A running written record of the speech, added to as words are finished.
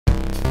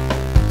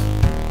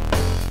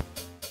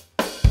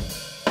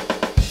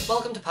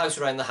Welcome to Pows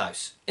Around the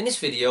House. In this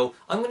video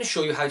I'm going to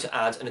show you how to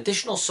add an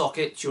additional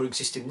socket to your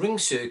existing ring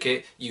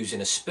circuit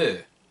using a spur.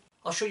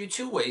 I'll show you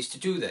two ways to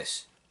do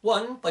this.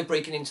 One, by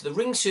breaking into the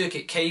ring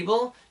circuit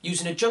cable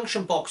using a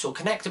junction box or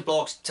connector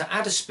blocks to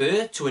add a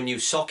spur to a new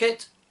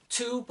socket.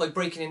 Two, by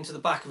breaking into the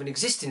back of an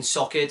existing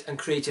socket and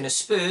creating a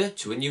spur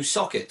to a new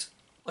socket.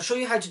 I'll show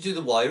you how to do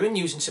the wiring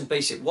using some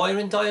basic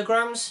wiring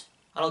diagrams,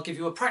 and I'll give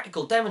you a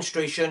practical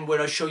demonstration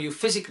where I show you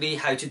physically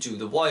how to do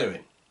the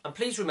wiring. And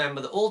please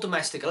remember that all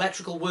domestic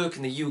electrical work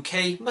in the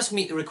UK must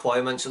meet the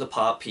requirements of the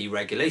Part P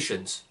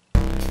regulations.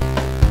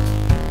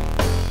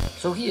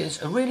 So here's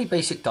a really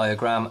basic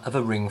diagram of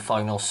a ring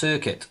final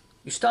circuit.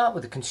 You start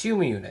with a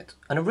consumer unit,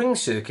 and a ring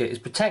circuit is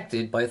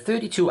protected by a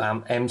 32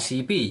 amp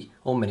MCB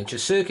or miniature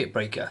circuit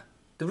breaker.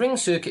 The ring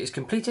circuit is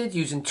completed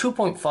using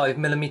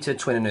 2.5mm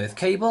twin and earth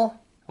cable,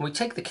 and we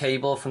take the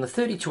cable from the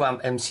 32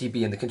 amp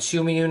MCB in the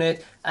consumer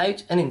unit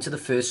out and into the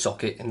first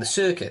socket in the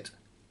circuit.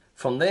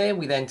 From there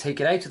we then take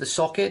it out of the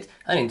socket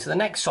and into the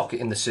next socket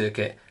in the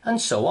circuit,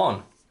 and so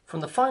on.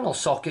 From the final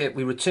socket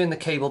we return the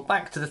cable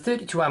back to the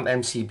 32 amp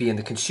MCB in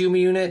the consumer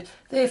unit,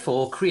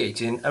 therefore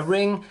creating a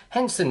ring,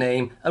 hence the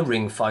name a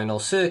ring final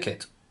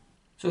circuit.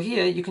 So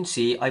here you can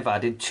see I've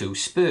added two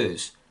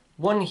spurs,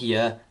 one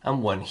here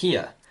and one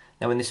here.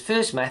 Now in this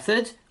first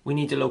method we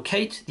need to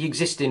locate the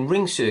existing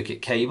ring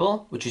circuit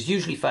cable, which is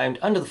usually found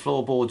under the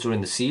floorboards or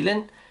in the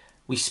ceiling.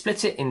 We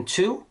split it in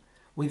two.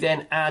 We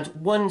then add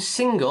one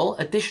single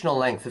additional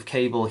length of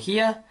cable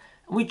here,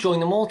 and we join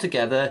them all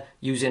together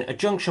using a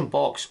junction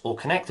box or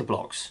connector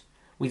blocks.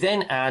 We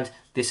then add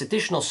this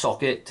additional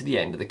socket to the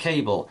end of the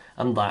cable,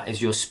 and that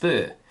is your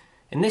spur.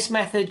 In this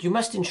method you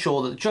must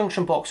ensure that the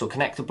junction box or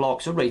connector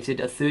blocks are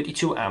rated at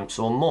 32 amps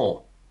or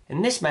more.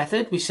 In this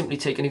method we simply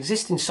take an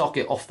existing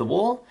socket off the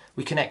wall,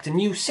 we connect a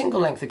new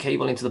single length of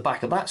cable into the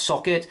back of that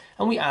socket,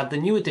 and we add the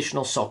new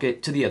additional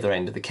socket to the other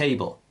end of the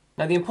cable.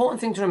 Now the important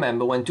thing to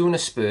remember when doing a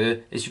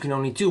spur is you can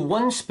only do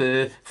one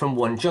spur from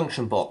one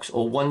junction box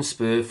or one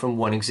spur from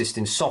one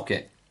existing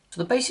socket.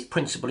 So the basic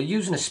principle of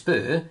using a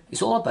spur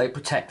is all about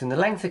protecting the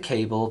length of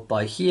cable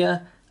by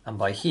here and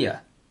by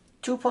here.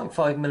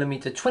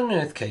 2.5mm twin and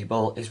earth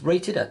cable is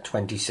rated at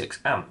 26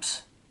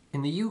 amps.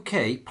 In the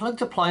UK,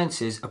 plugged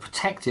appliances are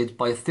protected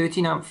by a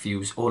 13 amp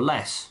fuse or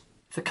less.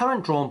 If the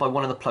current drawn by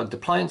one of the plugged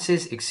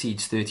appliances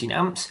exceeds 13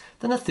 amps,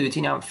 then the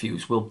 13 amp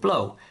fuse will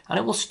blow and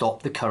it will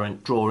stop the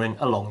current drawing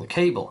along the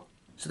cable.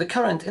 So the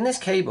current in this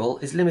cable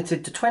is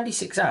limited to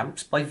 26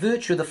 amps by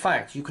virtue of the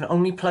fact you can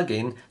only plug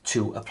in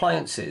two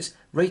appliances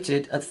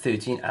rated at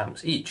 13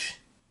 amps each.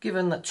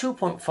 Given that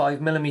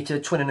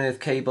 2.5mm twin and earth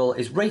cable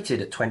is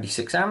rated at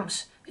 26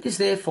 amps, it is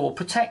therefore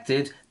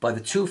protected by the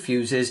two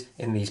fuses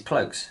in these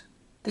plugs.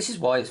 This is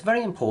why it's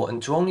very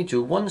important to only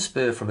do one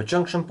spur from a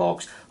junction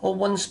box or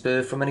one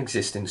spur from an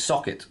existing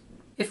socket.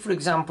 If for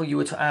example you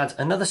were to add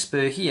another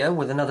spur here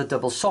with another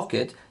double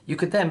socket, you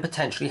could then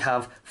potentially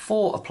have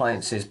 4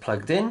 appliances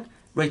plugged in,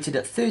 rated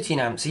at 13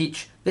 amps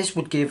each. This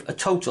would give a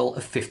total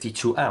of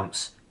 52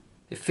 amps.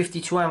 If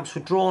 52 amps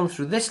were drawn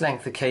through this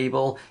length of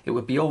cable, it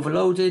would be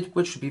overloaded,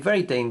 which would be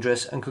very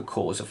dangerous and could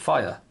cause a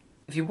fire.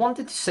 If you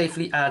wanted to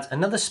safely add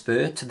another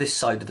spur to this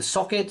side of the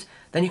socket,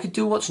 then you could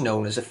do what's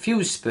known as a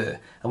fuse spur,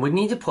 and we'd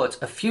need to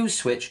put a fuse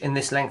switch in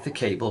this length of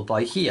cable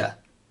by here.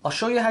 I'll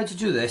show you how to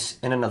do this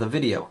in another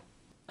video.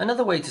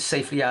 Another way to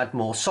safely add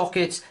more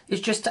sockets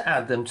is just to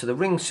add them to the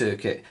ring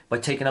circuit by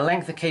taking a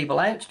length of cable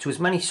out to as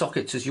many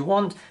sockets as you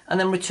want and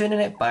then returning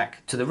it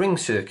back to the ring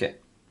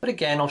circuit. But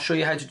again, I'll show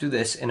you how to do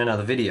this in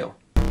another video.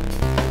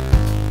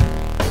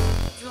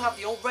 If you have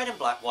the old red and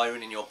black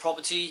wiring in your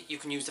property, you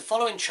can use the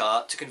following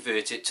chart to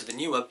convert it to the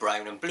newer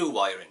brown and blue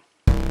wiring.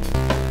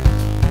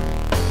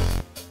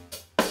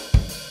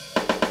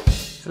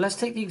 So let's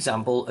take the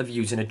example of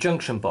using a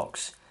junction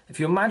box. If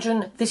you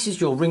imagine this is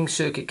your ring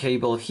circuit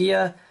cable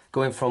here,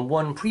 going from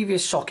one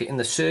previous socket in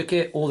the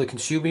circuit or the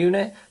consumer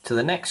unit to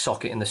the next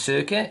socket in the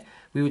circuit,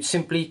 we would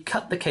simply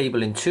cut the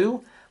cable in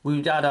two, we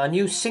would add our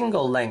new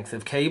single length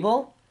of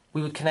cable,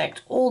 we would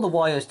connect all the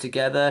wires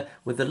together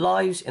with the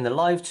lives in the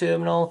live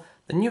terminal,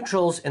 the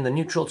neutrals in the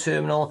neutral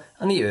terminal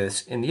and the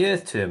earths in the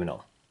earth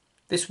terminal.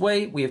 This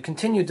way we have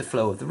continued the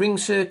flow of the ring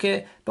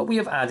circuit, but we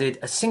have added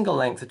a single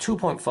length of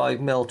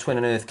 2.5mm twin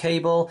and earth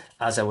cable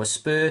as our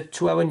spur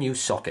to our new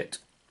socket.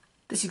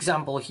 This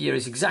example here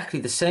is exactly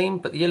the same,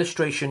 but the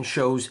illustration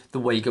shows the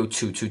Wago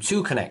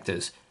 222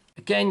 connectors.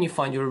 Again, you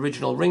find your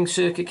original ring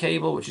circuit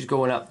cable, which is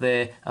going up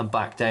there and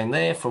back down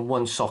there from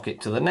one socket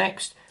to the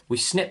next. We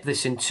snip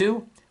this in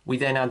two. We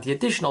then add the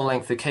additional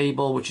length of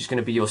cable, which is going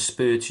to be your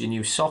spur to your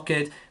new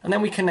socket, and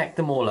then we connect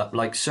them all up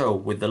like so,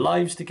 with the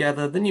lives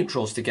together, the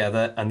neutrals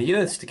together, and the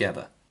earths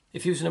together.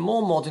 If using a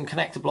more modern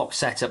connector block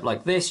setup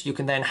like this, you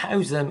can then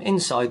house them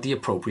inside the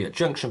appropriate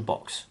junction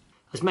box.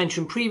 As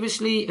mentioned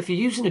previously, if you're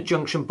using a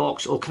junction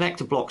box or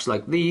connector blocks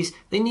like these,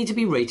 they need to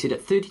be rated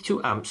at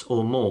 32 amps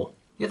or more.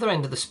 The other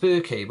end of the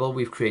spur cable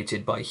we've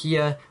created by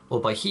here or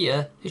by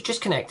here is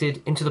just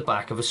connected into the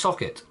back of a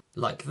socket,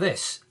 like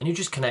this, and you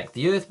just connect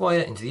the earth wire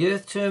into the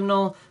earth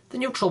terminal, the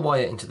neutral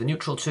wire into the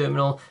neutral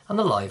terminal, and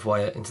the live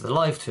wire into the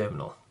live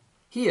terminal.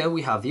 Here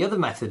we have the other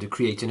method of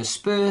creating a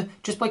spur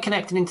just by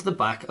connecting into the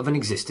back of an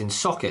existing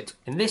socket.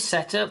 In this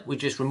setup we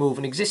just remove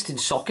an existing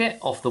socket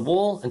off the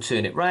wall and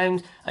turn it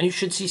round, and you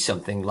should see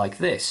something like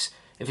this.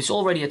 If it's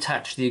already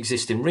attached to the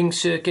existing ring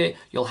circuit,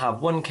 you'll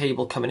have one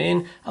cable coming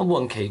in and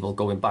one cable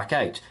going back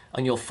out,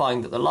 and you'll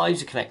find that the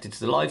lives are connected to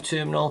the live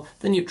terminal,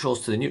 the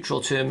neutrals to the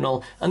neutral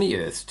terminal, and the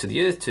earths to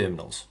the earth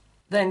terminals.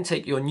 Then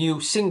take your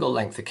new single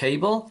length of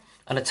cable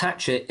and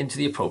attach it into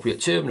the appropriate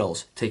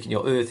terminals, taking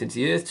your earth into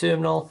the earth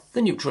terminal,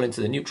 the neutral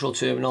into the neutral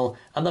terminal,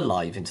 and the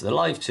live into the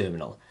live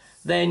terminal.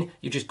 Then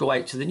you just go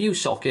out to the new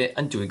socket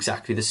and do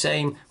exactly the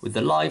same with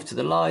the live to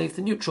the live,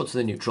 the neutral to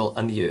the neutral,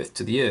 and the earth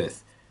to the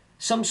earth.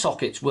 Some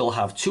sockets will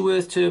have two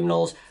earth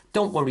terminals.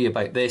 Don't worry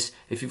about this.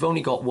 If you've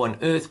only got one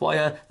earth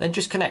wire, then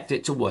just connect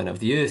it to one of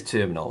the earth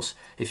terminals.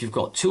 If you've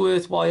got two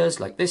earth wires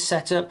like this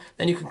setup,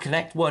 then you can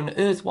connect one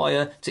earth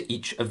wire to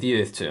each of the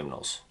earth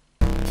terminals.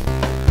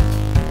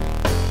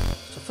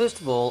 So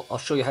first of all, I'll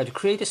show you how to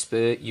create a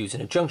spur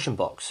using a junction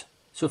box.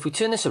 So if we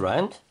turn this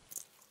around,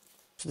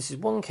 so this is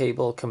one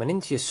cable coming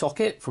into your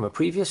socket from a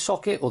previous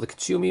socket or the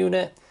consumer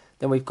unit.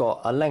 Then we've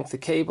got a length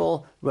of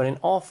cable running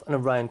off and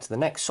around to the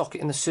next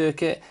socket in the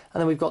circuit, and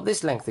then we've got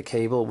this length of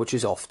cable which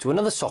is off to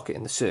another socket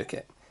in the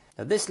circuit.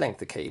 Now this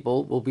length of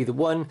cable will be the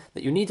one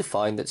that you need to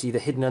find that's either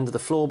hidden under the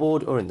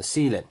floorboard or in the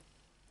ceiling.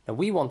 Now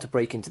we want to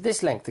break into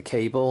this length of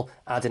cable,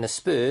 adding a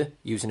spur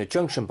using a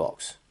junction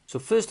box. So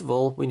first of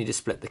all we need to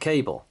split the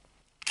cable.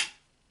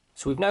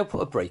 So we've now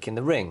put a break in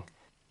the ring.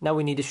 Now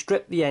we need to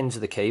strip the ends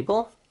of the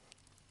cable,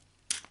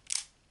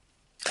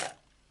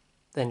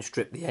 then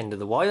strip the end of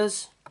the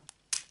wires.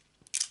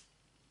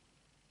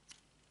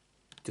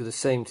 Do the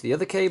same to the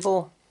other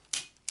cable.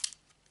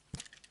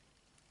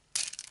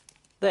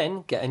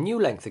 Then get a new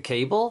length of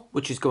cable,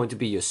 which is going to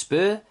be your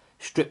spur.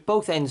 Strip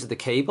both ends of the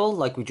cable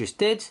like we just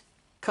did.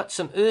 Cut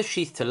some earth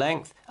sheath to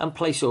length and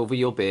place over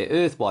your bare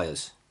earth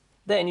wires.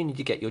 Then you need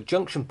to get your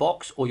junction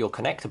box or your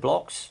connector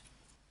blocks.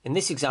 In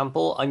this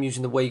example, I'm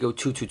using the Wago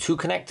 222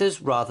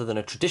 connectors rather than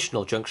a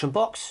traditional junction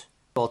box.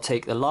 I'll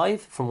take the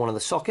live from one of the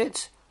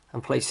sockets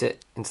and place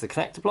it into the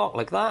connector block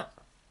like that.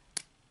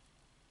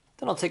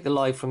 Then I'll take the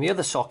live from the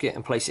other socket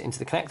and place it into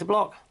the connector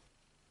block.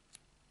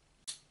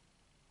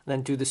 And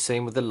then do the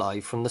same with the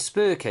live from the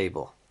spur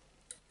cable.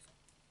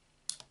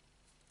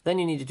 Then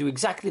you need to do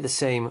exactly the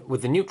same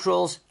with the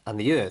neutrals and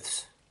the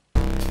earths.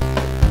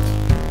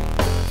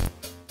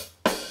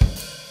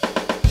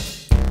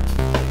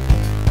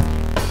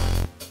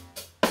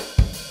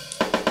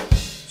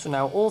 So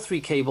now all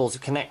three cables are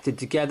connected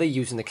together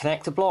using the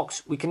connector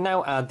blocks. We can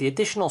now add the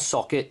additional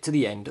socket to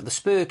the end of the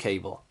spur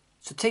cable.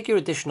 So take your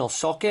additional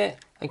socket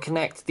and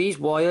connect these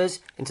wires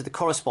into the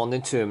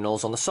corresponding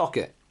terminals on the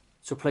socket.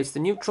 So place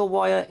the neutral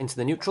wire into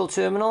the neutral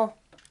terminal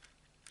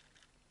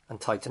and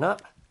tighten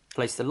up.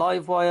 Place the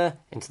live wire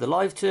into the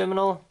live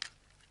terminal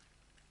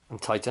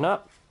and tighten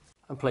up.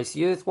 And place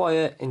the earth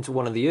wire into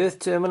one of the earth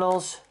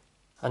terminals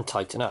and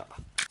tighten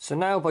up. So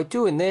now by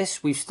doing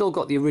this, we've still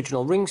got the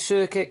original ring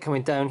circuit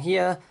coming down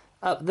here,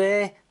 up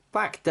there,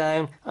 back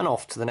down and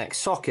off to the next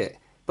socket.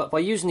 But by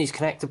using these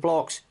connector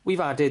blocks, we've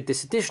added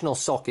this additional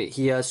socket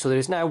here, so there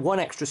is now one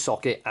extra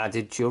socket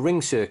added to your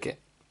ring circuit.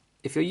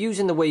 If you're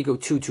using the Wago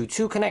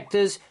 222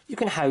 connectors, you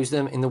can house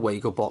them in the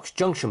Wago box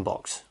junction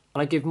box.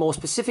 And I give more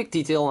specific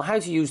detail on how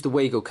to use the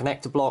Wago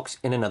connector blocks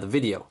in another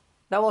video.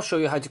 Now I'll show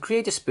you how to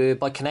create a spur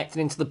by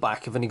connecting into the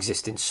back of an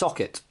existing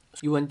socket.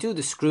 You undo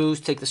the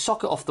screws, take the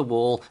socket off the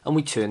wall, and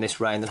we turn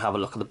this round and have a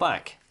look at the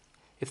back.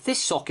 If this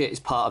socket is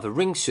part of a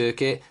ring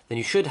circuit, then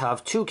you should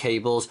have two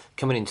cables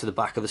coming into the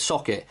back of the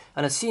socket.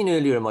 And as seen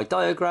earlier in my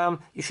diagram,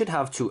 you should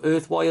have two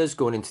earth wires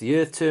going into the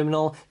earth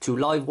terminal, two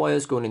live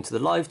wires going into the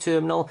live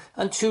terminal,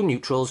 and two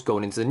neutrals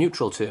going into the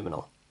neutral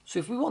terminal. So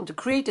if we want to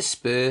create a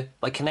spur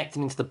by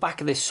connecting into the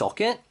back of this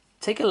socket,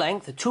 take a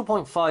length of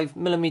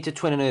 2.5mm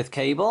twin and earth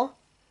cable,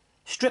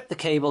 strip the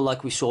cable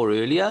like we saw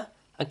earlier,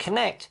 and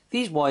connect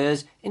these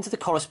wires into the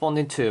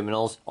corresponding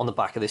terminals on the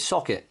back of this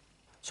socket.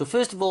 So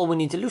first of all, we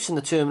need to loosen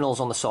the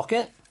terminals on the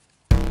socket.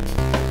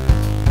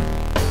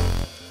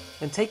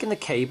 Then taking the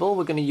cable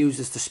we're going to use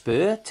as the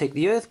spur, take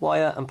the earth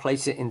wire and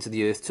place it into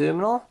the earth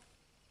terminal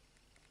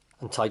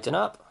and tighten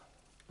up.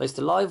 Place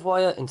the live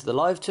wire into the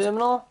live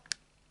terminal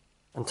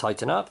and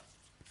tighten up.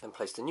 Then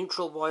place the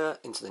neutral wire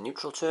into the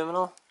neutral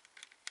terminal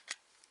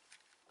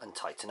and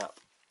tighten up.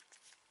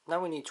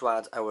 Now we need to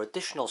add our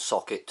additional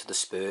socket to the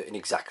spur in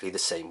exactly the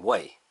same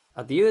way.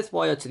 Add the earth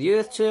wire to the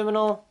earth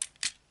terminal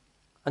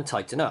and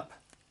tighten up.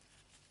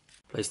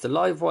 Place the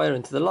live wire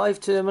into the live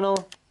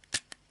terminal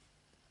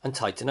and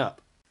tighten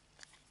up.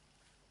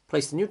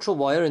 Place the neutral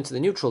wire into the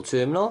neutral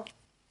terminal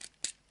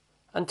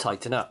and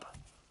tighten up.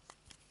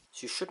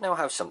 So you should now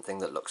have something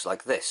that looks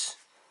like this.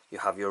 You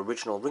have your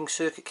original ring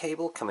circuit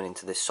cable coming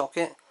into this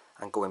socket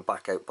and going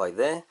back out by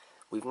there.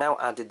 We've now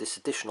added this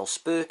additional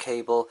spur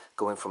cable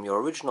going from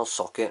your original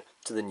socket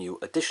to the new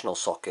additional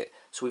socket.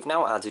 So we've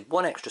now added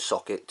one extra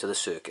socket to the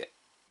circuit.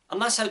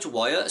 And that's how to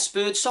wire a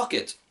spurred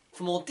socket.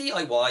 For more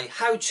DIY,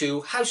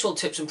 how-to, household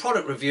tips and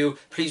product review,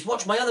 please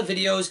watch my other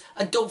videos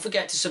and don't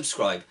forget to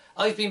subscribe.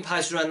 I've been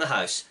Paz Around the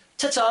House.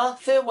 Ta-ta,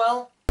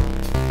 farewell.